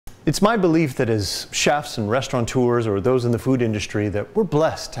It's my belief that as chefs and restaurateurs or those in the food industry that we're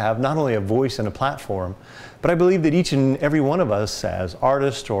blessed to have not only a voice and a platform, but I believe that each and every one of us as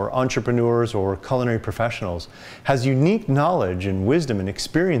artists or entrepreneurs or culinary professionals has unique knowledge and wisdom and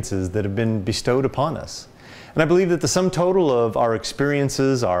experiences that have been bestowed upon us. And I believe that the sum total of our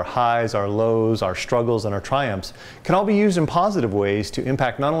experiences, our highs, our lows, our struggles, and our triumphs can all be used in positive ways to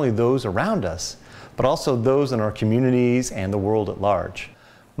impact not only those around us, but also those in our communities and the world at large.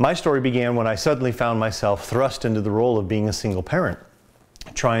 My story began when I suddenly found myself thrust into the role of being a single parent,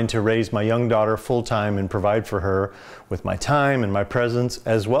 trying to raise my young daughter full-time and provide for her with my time and my presence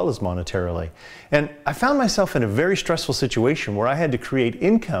as well as monetarily. And I found myself in a very stressful situation where I had to create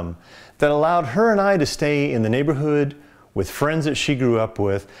income that allowed her and I to stay in the neighborhood with friends that she grew up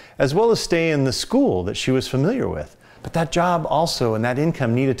with, as well as stay in the school that she was familiar with. But that job also and that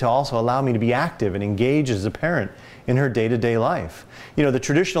income needed to also allow me to be active and engage as a parent in her day-to-day life. You know, the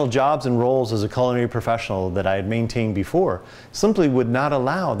traditional jobs and roles as a culinary professional that I had maintained before simply would not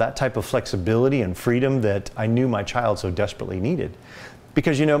allow that type of flexibility and freedom that I knew my child so desperately needed.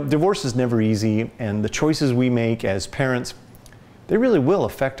 Because, you know, divorce is never easy, and the choices we make as parents, they really will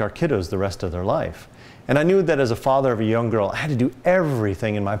affect our kiddos the rest of their life. And I knew that as a father of a young girl, I had to do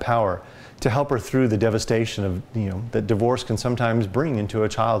everything in my power to help her through the devastation of, that divorce can sometimes bring into a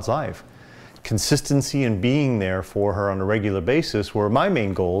child's life. Consistency and being there for her on a regular basis were my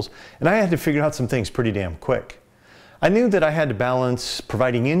main goals, and I had to figure out some things pretty damn quick. I knew that I had to balance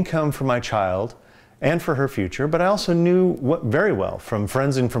providing income for my child and for her future, but I also knew very well from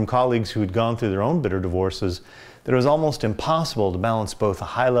friends and from colleagues who had gone through their own bitter divorces that it was almost impossible to balance both a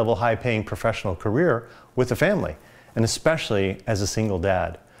high-level, high-paying professional career with a family, and especially as a single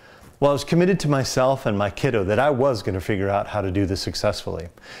dad. Well, I was committed to myself and my kiddo that I was going to figure out how to do this successfully.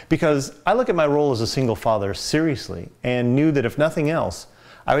 Because I look at my role as a single father seriously and knew that if nothing else,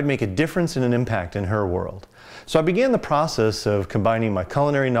 I would make a difference and an impact in her world. So I began the process of combining my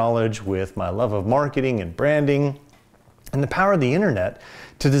culinary knowledge with my love of marketing and branding and the power of the internet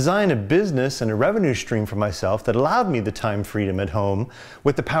to design a business and a revenue stream for myself that allowed me the time freedom at home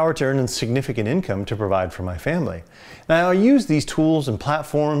with the power to earn a significant income to provide for my family. Now, I use these tools and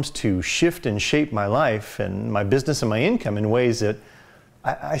platforms to shift and shape my life and my business and my income in ways that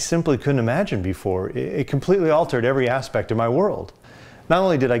I simply couldn't imagine before. It completely altered every aspect of my world. Not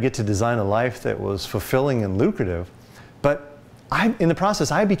only did I get to design a life that was fulfilling and lucrative, but in the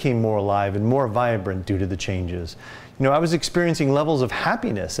process, I became more alive and more vibrant due to the changes. You know, I was experiencing levels of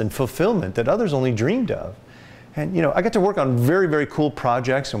happiness and fulfillment that others only dreamed of. And, you know, I got to work on very, very cool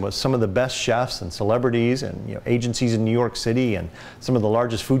projects and with some of the best chefs and celebrities and, agencies in New York City and some of the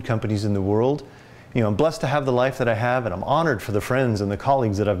largest food companies in the world. You know, I'm blessed to have the life that I have, and I'm honored for the friends and the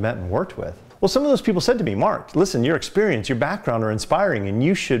colleagues that I've met and worked with. Well, some of those people said to me, "Mark, listen, your experience, your background are inspiring, and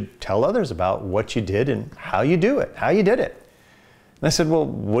you should tell others about what you did and how you do it, how you did it." And I said, "Well,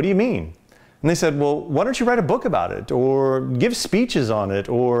 what do you mean?" And they said, "Well, why don't you write a book about it, or give speeches on it,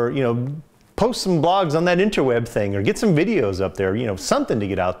 or, post some blogs on that interweb thing, or get some videos up there, something to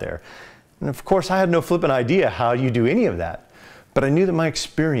get out there." And of course, I had no flippant idea how you do any of that, but I knew that my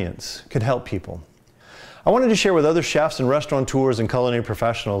experience could help people. I wanted to share with other chefs and restaurateurs and culinary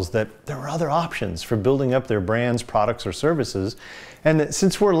professionals that there were other options for building up their brands, products, or services, and that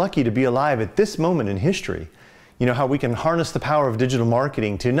since we're lucky to be alive at this moment in history, how we can harness the power of digital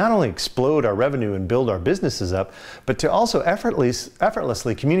marketing to not only explode our revenue and build our businesses up, but to also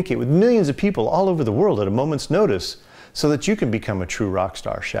effortlessly communicate with millions of people all over the world at a moment's notice so that you can become a true rock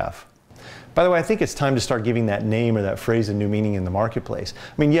star chef. By the way, I think it's time to start giving that name or that phrase a new meaning in the marketplace.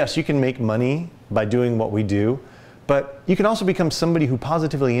 I mean, yes, you can make money by doing what we do, but you can also become somebody who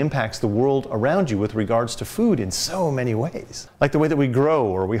positively impacts the world around you with regards to food in so many ways. Like the way that we grow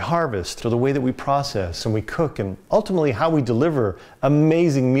or we harvest, or the way that we process and we cook, and ultimately how we deliver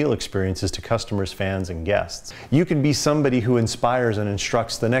amazing meal experiences to customers, fans, and guests. You can be somebody who inspires and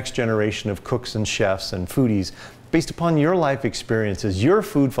instructs the next generation of cooks and chefs and foodies based upon your life experiences, your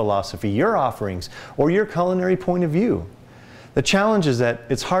food philosophy, your offerings, or your culinary point of view. The challenge is that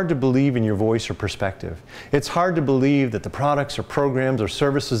it's hard to believe in your voice or perspective. It's hard to believe that the products or programs or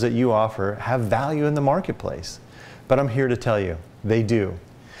services that you offer have value in the marketplace. But I'm here to tell you, they do.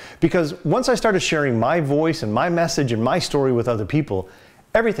 Because once I started sharing my voice and my message and my story with other people,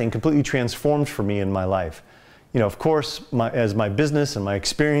 everything completely transformed for me in my life. Of course, as my business and my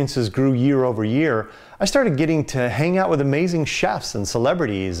experiences grew year over year, I started getting to hang out with amazing chefs and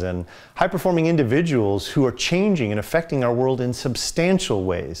celebrities and high-performing individuals who are changing and affecting our world in substantial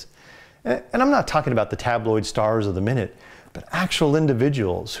ways. And I'm not talking about the tabloid stars of the minute, but actual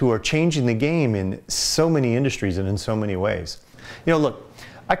individuals who are changing the game in so many industries and in so many ways. Look,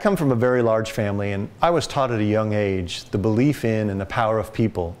 I come from a very large family, and I was taught at a young age the belief in and the power of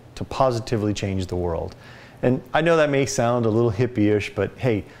people to positively change the world. And I know that may sound a little hippie-ish, but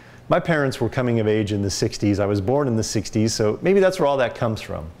hey, my parents were coming of age in the 60s. I was born in the 60s, so maybe that's where all that comes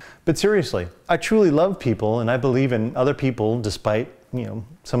from. But seriously, I truly love people, and I believe in other people despite,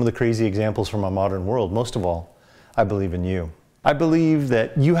 some of the crazy examples from our modern world. Most of all, I believe in you. I believe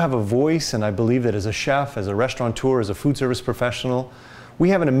that you have a voice, and I believe that as a chef, as a restaurateur, as a food service professional, we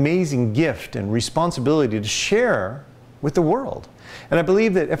have an amazing gift and responsibility to share with the world. And I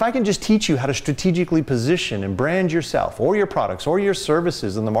believe that if I can just teach you how to strategically position and brand yourself or your products or your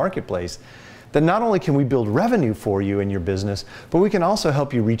services in the marketplace, then not only can we build revenue for you in your business, but we can also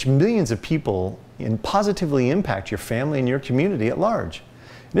help you reach millions of people and positively impact your family and your community at large.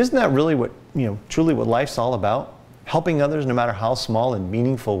 And isn't that really what, truly what life's all about? Helping others no matter how small in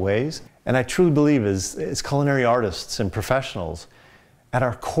meaningful ways. And I truly believe as culinary artists and professionals, at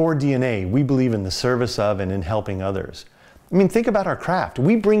our core DNA, we believe in the service of and in helping others. I mean, think about our craft.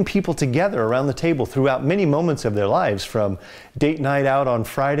 We bring people together around the table throughout many moments of their lives, from date night out on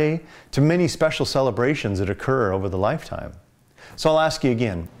Friday to many special celebrations that occur over the lifetime. So I'll ask you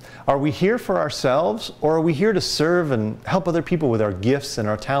again, are we here for ourselves, or are we here to serve and help other people with our gifts and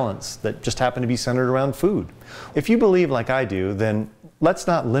our talents that just happen to be centered around food? If you believe like I do, then let's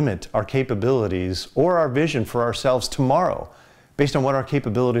not limit our capabilities or our vision for ourselves tomorrow based on what our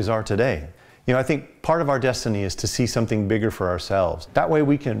capabilities are today. I think part of our destiny is to see something bigger for ourselves. That way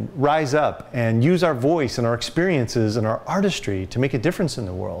we can rise up and use our voice and our experiences and our artistry to make a difference in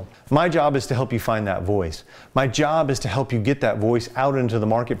the world. My job is to help you find that voice. My job is to help you get that voice out into the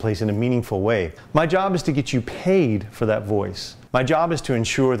marketplace in a meaningful way. My job is to get you paid for that voice. My job is to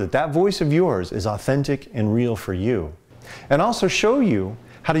ensure that that voice of yours is authentic and real for you. And also show you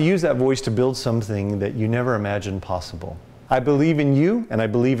how to use that voice to build something that you never imagined possible. I believe in you, and I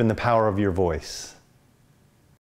believe in the power of your voice.